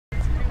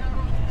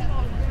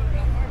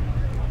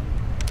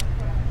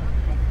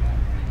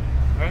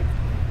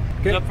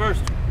Okay. Up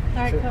first.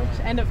 All right, Coach.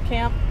 End of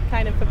camp,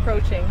 kind of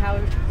approaching. How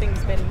have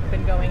things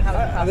been going?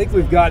 I think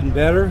we've gotten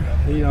better.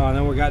 You know, I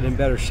know we're gotten in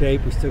better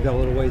shape. We still got a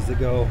little ways to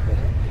go. But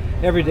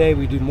every day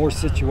we do more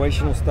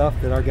situational stuff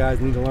that our guys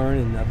need to learn,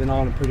 and I've been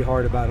on them pretty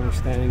hard about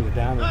understanding the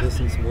down and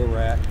distance and where we're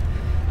at.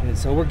 And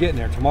so we're getting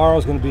there.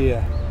 Tomorrow's going to be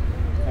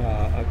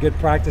a good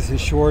practice in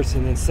shorts,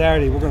 and then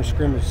Saturday we're going to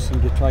scrimmage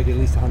and try to get at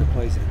least 100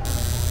 plays in.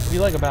 What do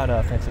you like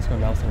about Francisco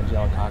Nelson and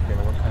Jalen Cochran,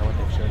 and what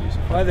they've showed you so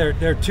far? Well,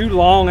 they're two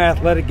long,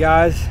 athletic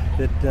guys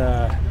that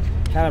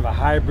kind of a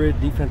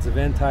hybrid defensive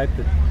end type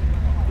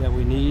that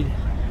we need.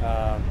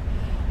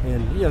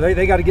 And you know,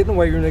 they got to get in the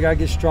weight room, they got to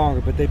get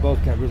stronger, but they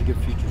both got really good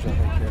futures, I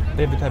think. Here.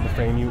 They have the type of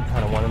frame you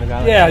kind of want in a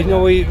guy. Yeah, like you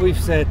know, we've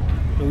said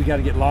that we got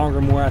to get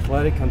longer, more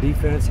athletic on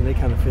defense, and they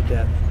kind of fit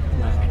that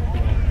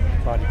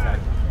body type.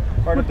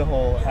 Part of the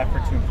whole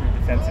effort to improve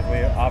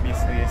defensively,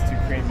 obviously, is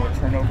to create more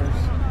turnovers.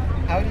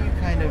 How do you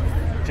kind of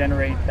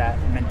generate that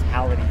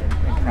mentality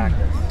in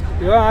practice?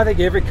 Well, I think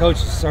every coach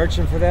is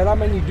searching for that. I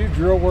mean, you do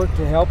drill work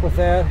to help with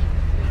that.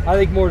 I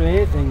think more than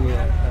anything, you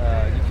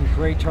can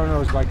create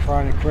turnovers by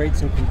trying to create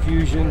some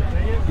confusion,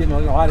 getting a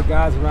lot of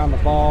guys around the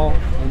ball,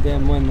 and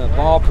then when the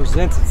ball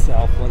presents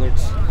itself, whether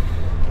it's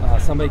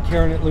somebody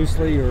carrying it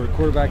loosely or a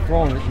quarterback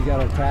throwing it, you got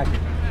to attack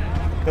it.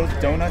 Those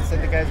donuts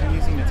that the guys are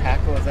using to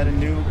tackle, is that a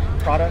new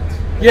product?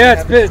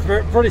 Yeah, it's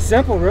pretty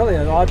simple, really.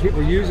 A lot of people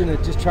are using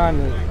it, just trying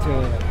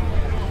to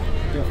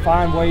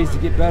find ways to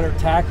get better at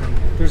tackling.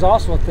 There's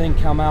also a thing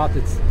come out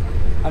that's,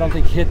 I don't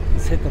think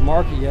it's hit the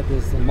market yet.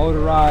 There's a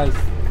motorized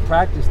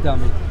practice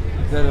dummy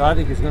that I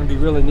think is going to be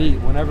really neat.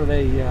 Whenever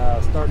they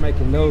start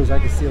making those, I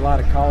can see a lot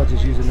of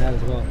colleges using that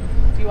as well.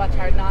 Do you watch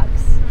Hard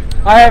Knocks?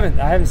 I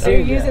haven't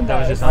seen it yet. That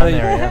was just on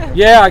there,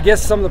 yeah. I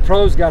guess some of the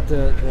pros got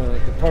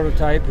the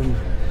prototype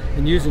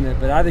and using it,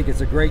 but I think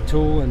it's a great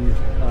tool and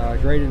a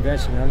great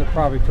invention, and they're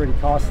probably pretty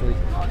costly,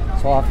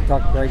 so I'll have to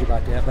talk to Greg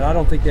about that. But I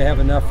don't think they have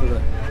enough for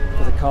the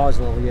college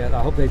level yet.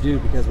 I hope they do,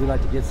 because we'd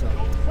like to get some.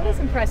 What has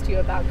impressed you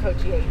about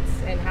Coach Yates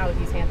and how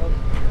he's handled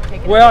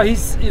taking? Well,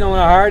 he's, you know, when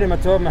I hired him, I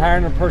told him I'm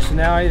hiring a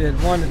personality, that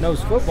one that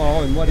knows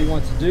football and what he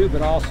wants to do,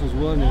 but also is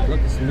willing to look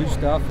at some new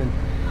stuff and,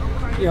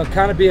 you know,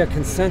 kind of be a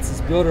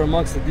consensus builder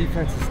amongst the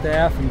defensive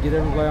staff and get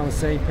everybody on the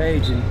same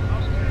page. And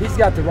he's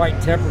got the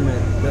right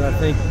temperament that I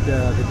think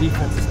the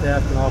defensive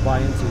staff can all buy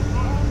into.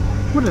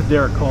 What has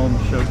Derek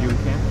Holmes showed you in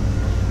camp?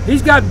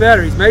 He's gotten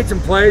better. He's made some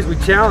plays. We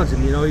challenged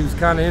him. You know, he was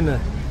kind of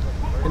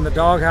in the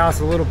doghouse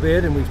a little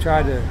bit, and we've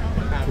tried to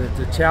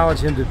challenge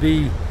him to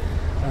be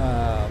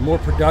more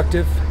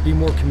productive, be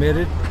more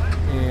committed.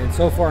 And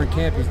so far in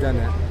camp, he's done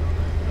that.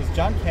 Is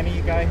John Kenny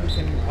a guy who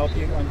can help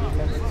you on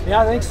defense?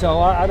 Yeah, I think so.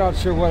 I'm not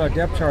sure what our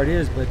depth chart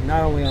is, but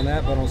not only on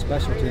that, but on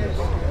special teams.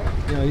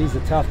 You know, he's a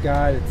tough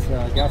guy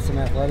that's got some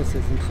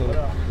athleticism,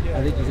 so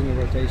I think he's in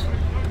the rotation.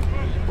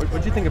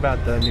 What do you think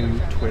about the new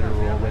Twitter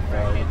rule with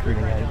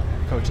recruiting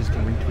that coaches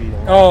can retweet?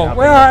 Oh,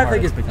 well, I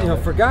think it's, you know,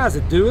 for guys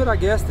that do it, I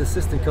guess, the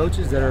assistant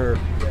coaches that are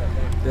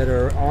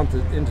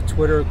into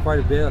Twitter quite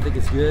a bit, I think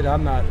it's good.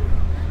 I'm not,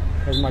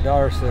 as my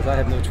daughter says, I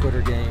have no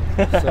Twitter game,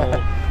 so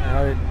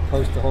I didn't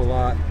post a whole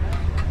lot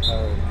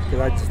because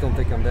I just don't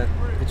think I'm that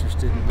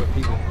interested in what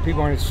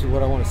people aren't interested in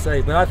what I want to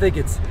say. But I think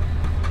that's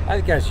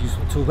a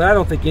useful tool. But I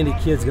don't think any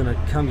kid's going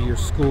to come to your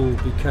school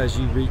because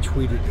you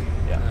retweeted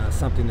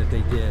something that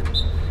they did.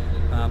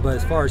 But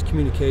as far as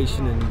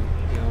communication and,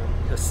 you know,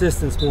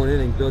 assistance more than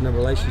anything, building a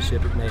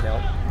relationship, it may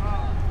help.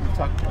 You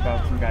talked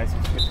about some guys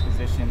who switched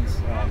positions.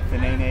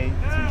 Fanene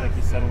seems like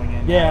he's settling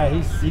in. Yeah,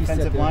 he's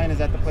defensive line. Is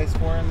that the place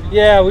for him?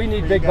 Yeah, we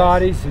need big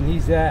bodies, and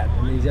he's that.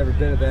 I mean, he's every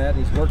bit of that.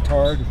 He's worked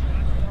hard.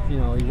 You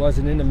know, he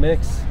wasn't in the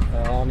mix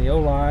on the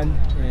O-line,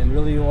 and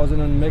really he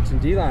wasn't in the mix in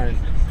D-line.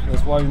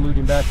 That's why we moved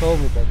him back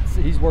over. But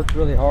he's worked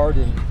really hard,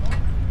 and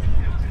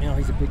you know,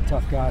 he's a big,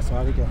 tough guy, so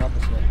I think he'll help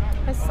us with.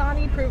 Has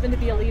Sonny proven to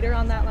be a leader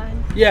on that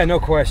line? Yeah, no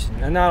question.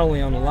 And not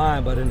only on the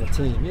line, but in the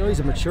team. You know, he's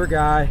a mature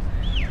guy.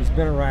 He's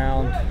been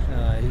around.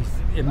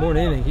 And more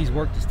than anything, he's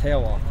worked his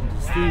tail off. And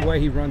to see the way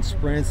he runs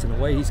sprints and the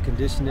way he's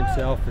conditioned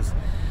himself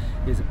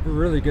is a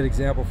really good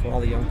example for all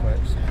the young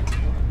players.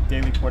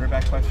 Daily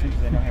quarterback question,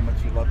 because I know how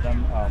much you love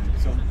them.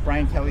 So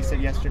Brian Kelly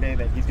said yesterday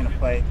that he's going to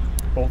play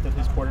both of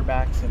his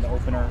quarterbacks in the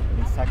opener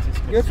against Texas.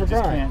 Good for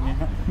Brian.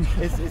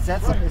 Is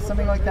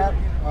something like that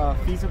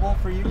feasible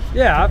for you?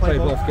 Yeah, I play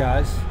both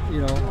guys.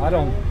 You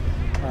know,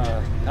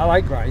 I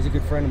like Brian. He's a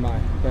good friend of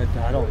mine, but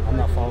I'm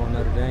not following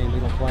Notre Dame. We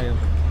don't play him.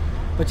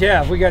 But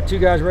yeah, if we got two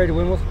guys ready to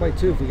win, we'll play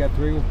two. If we got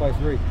three, we'll play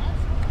three.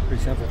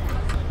 Pretty simple.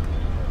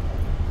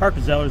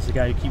 Parker Zeller is the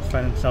guy who keeps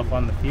finding himself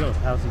on the field.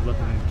 How's he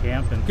looking in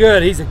camp?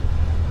 Good. He's a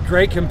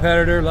great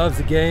competitor. Loves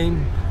the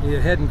game. He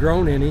hadn't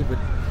grown any, but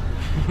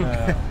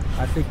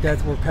I think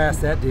we're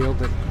past that deal.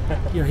 But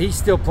you know, he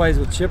still plays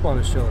with a chip on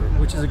his shoulder,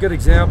 which is a good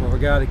example of a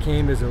guy that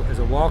came as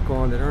a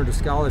walk-on that earned a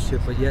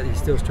scholarship, but yet he's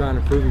still trying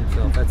to prove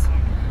himself. That's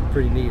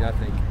pretty neat, I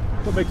think.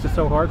 What makes it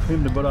so hard for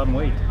him to put on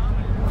weight?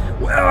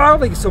 Well, I don't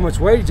think it's so much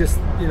weight. Just,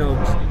 you know,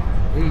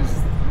 he's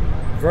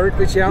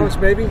vertically challenged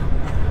maybe,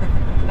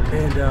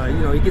 and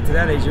you know, you get to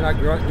that age, you're not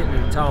getting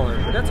any taller,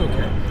 but that's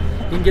okay.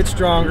 He can get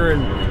stronger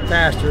and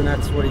faster, and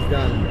that's what he's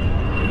done.